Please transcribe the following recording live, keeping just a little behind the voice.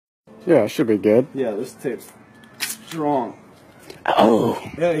Yeah, it should be good. Yeah, this tape's strong. Oh!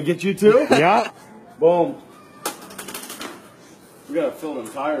 Yeah, it get you too? Yeah. Boom. We gotta fill them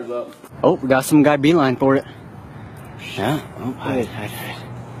tires up. Oh, we got some guy beeline for it. Yeah. Oh, hide.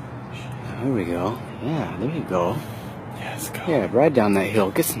 There we go. Yeah, there you go. Yeah, let's go. Yeah, right down that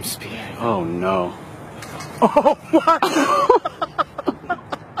hill. Get some speed. Oh, no. Oh, what?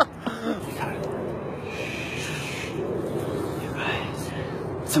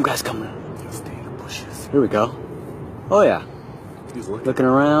 Some guy's coming. Stay in the bushes. Here we go. Oh, yeah. He's Looking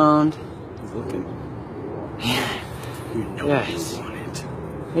around. He's looking. Yeah. You know Yes. you want it.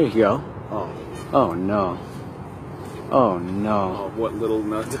 There you go. Oh. Oh, no. Oh, no. Oh, what little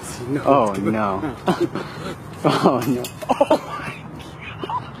nut does he know? Oh, no. Oh, no. Oh, my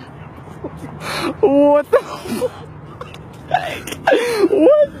God. What the fuck?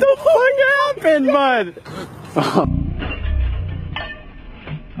 What the fuck happened, bud? Oh.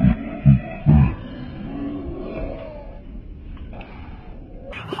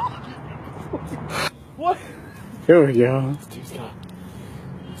 What? Here we go.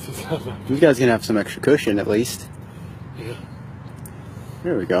 This These guys can have some extra cushion at least. Yeah.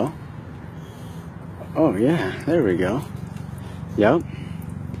 There we go. Oh yeah, there we go. Yep.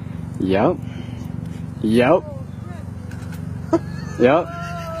 Yep. Yep. Yep.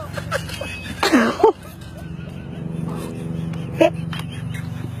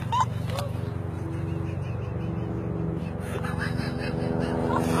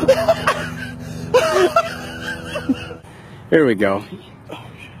 There we go.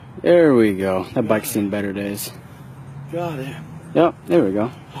 There we go. That bike's seen better days. Got it. Yep, there we go.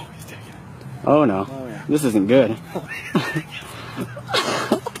 Oh, he's taking it. Oh no. Oh, yeah. This isn't good.